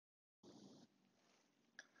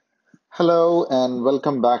Hello and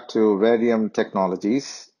welcome back to Wariyum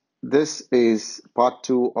Technologies. This is part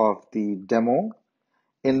two of the demo.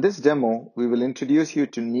 In this demo, we will introduce you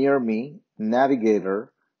to NearMe,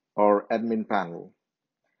 Navigator, or Admin Panel.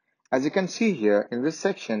 As you can see here in this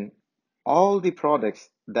section, all the products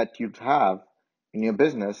that you have in your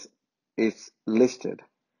business is listed.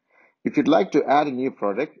 If you'd like to add a new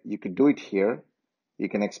product, you can do it here. You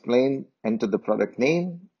can enter the product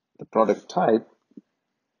name, the product type,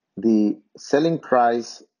 the selling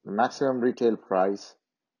price, the maximum retail price,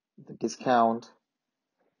 the discount,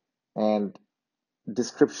 and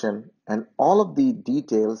description, and all of the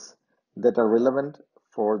details that are relevant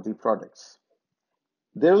for the products.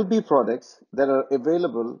 There will be products that are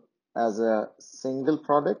available as a single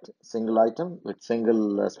product, single item with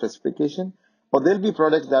single specification, or there'll be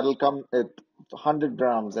products that will come at 100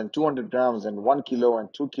 grams and 200 grams and 1 kilo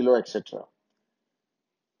and 2 kilo, etc.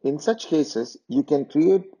 In such cases, you can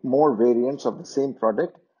create more variants of the same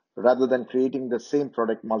product rather than creating the same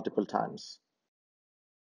product multiple times.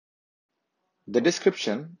 The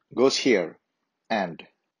description goes here, and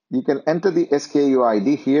you can enter the SKU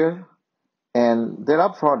ID here, and there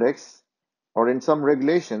are products, or in some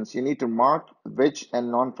regulations, you need to mark veg and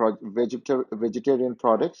non-vegetarian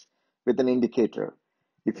products with an indicator.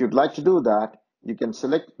 If you'd like to do that, you can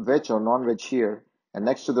select veg or non-veg here, and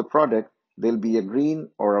next to the product, there'll be a green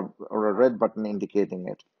or a red button indicating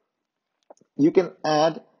it. You can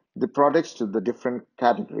add the products to the different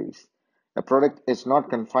categories. A product is not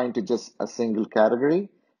confined to just a single category.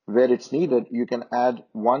 Where it's needed, you can add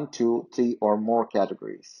 1, 2, 3, or more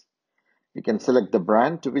categories. You can select the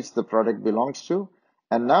brand to which the product belongs to,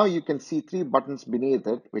 and now you can see 3 buttons beneath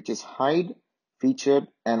it, which is hide, featured,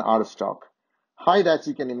 and out of stock. Hide, as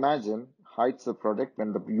you can imagine, hides the product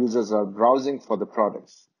when the users are browsing for the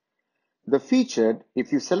products. The featured,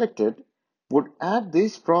 if you select it, would add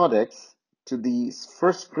these products to the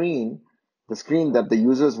first screen, the screen that the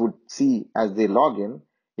users would see as they log in,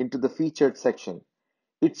 into the featured section.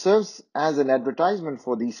 It serves as an advertisement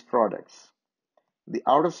for these products. The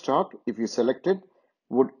out of stock, if you select it,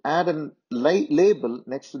 would add a label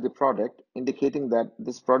next to the product indicating that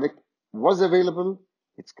this product was available,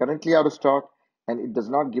 it's currently out of stock, and it does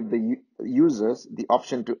not give the users the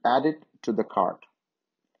option to add it to the cart.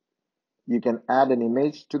 You can add an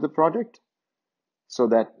image to the product so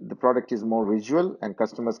that the product is more visual and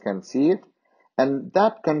customers can see it. And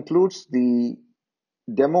that concludes the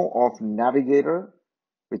demo of Navigator,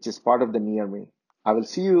 which is part of the NearMe. I will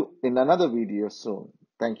see you in another video soon.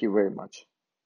 Thank you very much.